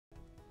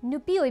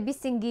Nupi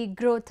oibisingi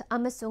growth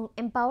amasung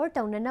empower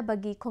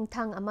taunanabagi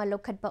khongthang ama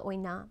lokhatpa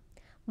oina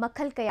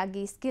makhal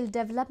kayagi skill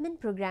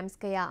development programs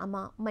kaya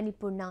ama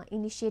Manipurna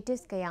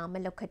initiatives kaya ama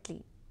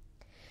lokhatli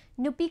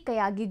Nupi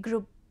kayagi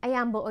group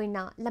ayamba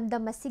oina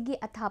lamdam asigi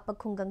athapa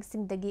khungang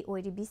singdagi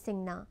oiribi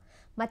singna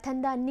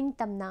mathanda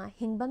ningtamna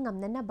hingba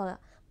ngamnanaba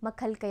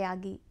makhal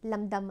kayagi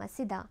lamdam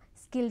asida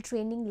skill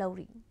training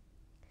lauri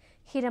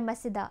hiram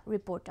asida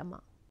report ama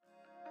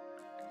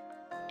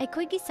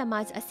ꯑꯩꯈꯣꯏꯒꯤ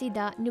ꯁꯃꯥꯖ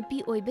ꯑꯁꯤꯗ ꯅꯨꯄꯤ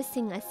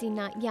ꯑꯣꯏꯕꯁꯤꯡ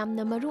ꯑꯁꯤꯅ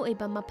ꯌꯥꯝꯅ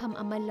ꯃꯔꯨꯑꯣꯏꯕ ꯃꯐꯝ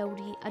ꯑꯃ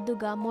ꯂꯧꯔꯤ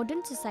ꯑꯗꯨꯒ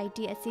ꯃꯣꯗꯔꯟ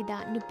ꯁꯣꯁꯥꯏꯇꯤ ꯑꯁꯤꯗ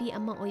ꯅꯨꯄꯤ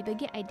ꯑꯃ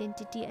ꯑꯣꯏꯕꯒꯤ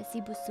ꯑꯥꯏꯗꯦꯟꯇꯤꯇꯤ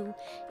ꯑꯁꯤꯕꯨꯁꯨ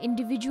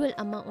ꯏꯟꯗꯤꯚꯤꯖꯨꯋꯦꯜ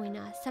ꯑꯃ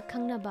ꯑꯣꯏꯅ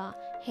ꯁꯛꯈꯪꯅꯕ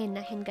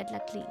ꯍꯦꯟꯅ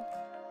ꯍꯦꯟꯒꯠꯂꯛꯂꯤ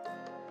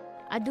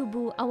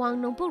ꯑꯗꯨꯕꯨ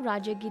ꯑꯋꯥꯡ ꯅꯣꯡꯄꯣꯛ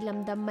ꯔꯥꯖ꯭ꯌꯒꯤ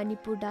ꯂꯝꯗꯝ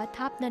ꯃꯅꯤꯄꯨꯔꯗ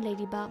ꯊꯥꯞꯅ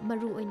ꯂꯩꯔꯤꯕ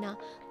ꯃꯔꯨꯑꯣꯏꯅ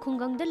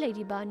ꯈꯨꯡꯒꯪꯗ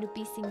ꯂꯩꯔꯤꯕ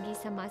ꯅꯨꯄꯤꯁꯤꯡꯒꯤ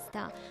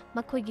ꯁꯃꯥꯖꯇ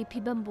ꯃꯈꯣꯏꯒꯤ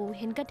ꯐꯤꯕꯝꯕꯨ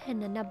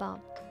ꯍꯦꯟꯒꯠꯍꯟꯅꯅꯕ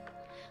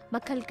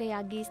ꯃꯈꯜ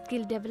ꯀꯌꯥꯒꯤ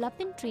ꯁ꯭ꯀꯤꯜ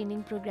ꯗꯦꯚꯂꯞꯃꯦꯟꯠ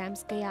ꯇ꯭ꯔꯦꯅꯤꯡ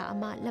ꯄ꯭ꯔꯣꯒ꯭ꯔꯥꯝꯁ ꯀꯌꯥ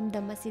ꯑꯃ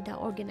ꯂꯝꯗꯝ ꯑꯁꯤꯗ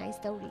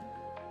ꯑꯣꯔꯒꯅꯥꯏꯖ ꯇꯧꯔꯤ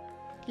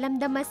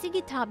lamdam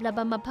asigi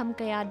thablaba mapham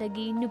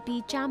kayadagi nupi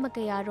chama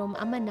kayarom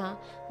amana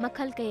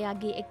makhal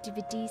kayagi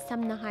activity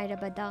samna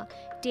hairabada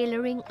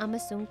tailoring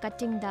amasung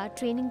cutting da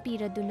training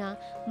piraduna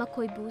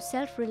makhoibu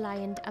self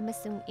reliant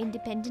amasung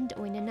independent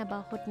oinanaba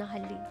hotna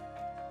halli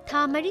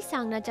tha mari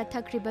sangna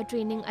chathakriba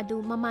training adu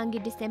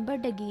mamangi December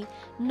dagi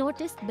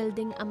northeastern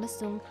building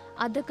amasung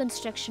other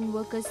construction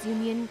workers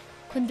union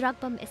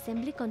Khundrakpam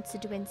Assembly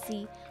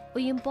Constituency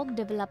Uyimpok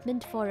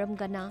Development Forum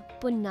Gana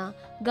Punna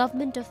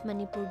Government of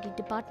Manipur gi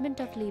Department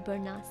of Labor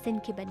na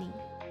Sinkibani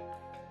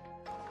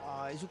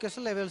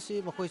Education level si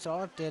makoi cha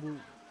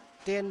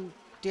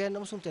 10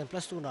 amasung 10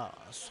 plus 2 na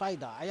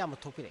swaida ayam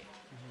thopire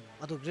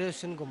adu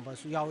graduation gomba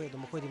su yawe adu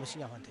makoi di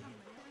masing yahan thai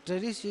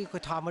tradi si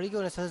koi thamari gi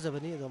ona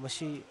sajabani adu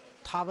masi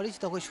thamari si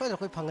ta koi swaida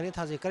koi phangani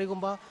thaje kari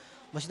gomba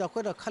masi da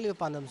koi da khali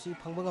panam si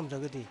phangba ngam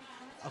jagadi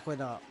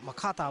अखोना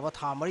मखा ताबा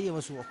था मरी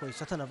अमसु अखोय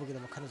सथनबगे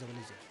मखन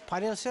जबलिजे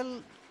financial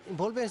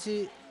involvement C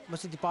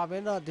Masih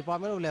department of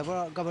labour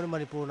government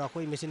Manipur ना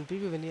कोई machine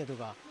पिबिबनी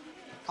अदुगा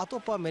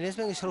अतोपा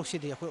management service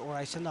दी अखोय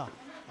organisation ना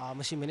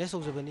मसी manage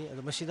तौजबनी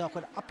अदु मसीदा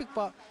अखोय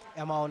अपिकपा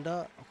amount दा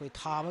अखोय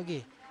था अमगे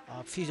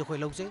fees अखोय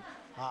लौजे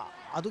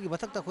अदुगी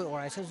मथक अखोय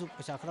organisation सु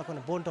पैसा खरा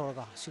कोना बोन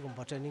तौरगा सिगुम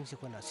ट्रेनिंग से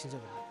कोना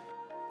सिंजबनी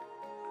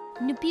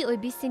Nupi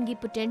oibisingi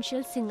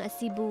potential sing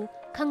asibu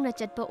khangna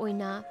chatpa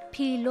oina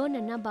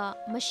philonanaba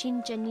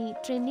machine chani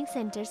training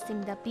center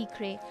singda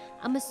pikre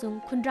amasung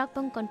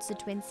Khundrakpam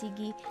constituency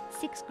gi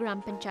 6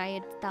 gram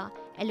panchayat ta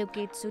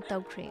allocate su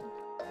tawkhre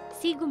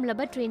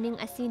sigumlaba training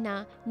asina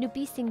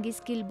nupi singi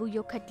skill bu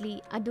yokhatli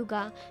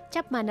aduga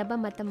chapmanaba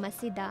matam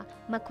asida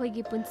makhoi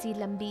gi punsi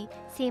lambi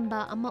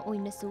semba ama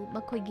oina su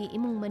makhoi gi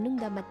imung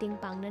manungda mating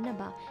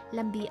pangnanaba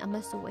lambi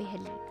amasu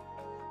oihali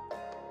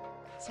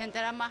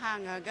center ama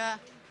hangaga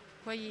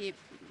koi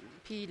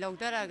phi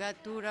logdaraga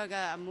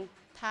turaga amuk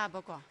thaba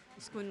ko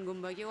school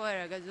gumba gi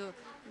oraga ju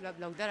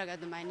logdaraga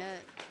dumaina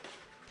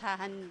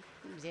thahan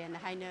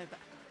jena haina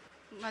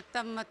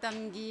matam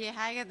gi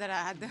haigadara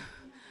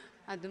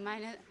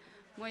adumaina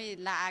moi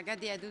laaga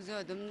di adu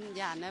jo dum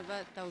jana ba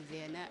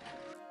tawjena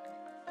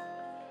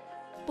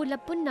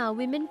Pulapuna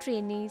women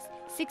trainees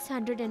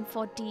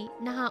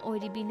 640 naha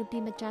oiribi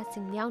nupi macha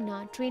sing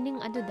yauna training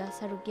aduda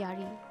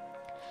sarukyari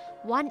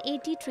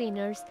 180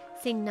 trainers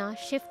singna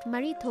shift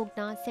mari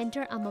thokna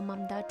center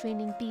amamamda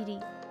training piri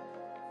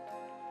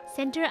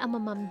center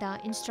amamamda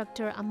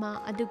instructor ama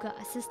aduga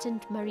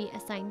assistant mari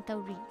assign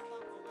tawri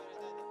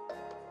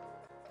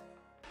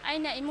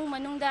aina imung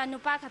manungda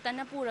nupa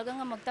khatana puraga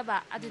ngamaktaba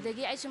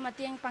adudagi aisu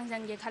mateng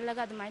pangjange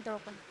khallaga adumai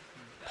torokon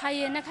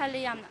phayena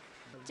khalle yamna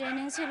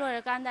training si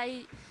lorakanda ai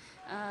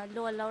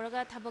lo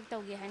lauraga thabak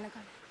tawge haina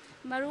khal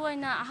maru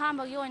oina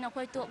ahambagi oina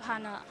khoi top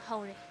hana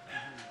haure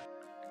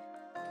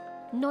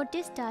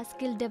Northeastern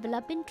skill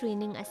development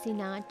training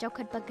asina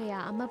chokhatpa kaya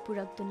ama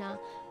puraktuna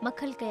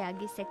makhal kaya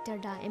gi sector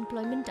da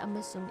employment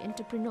amasung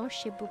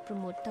entrepreneurship bu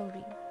promote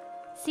tawri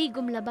si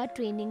gumlaba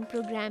training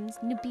programs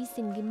nupi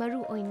singi maru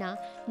oina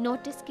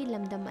notice ki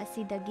lamdam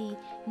asidagi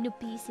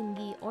nupi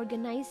singi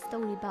organize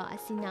tawriba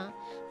asina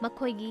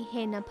makhoi gi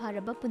hena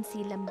pharaba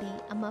punsi lambi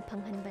ama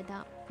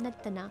phanghanbada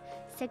nattana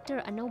sector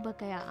anauba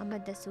kaya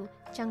amadasu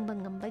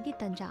changbangambagi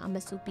tanja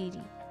amasu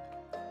piri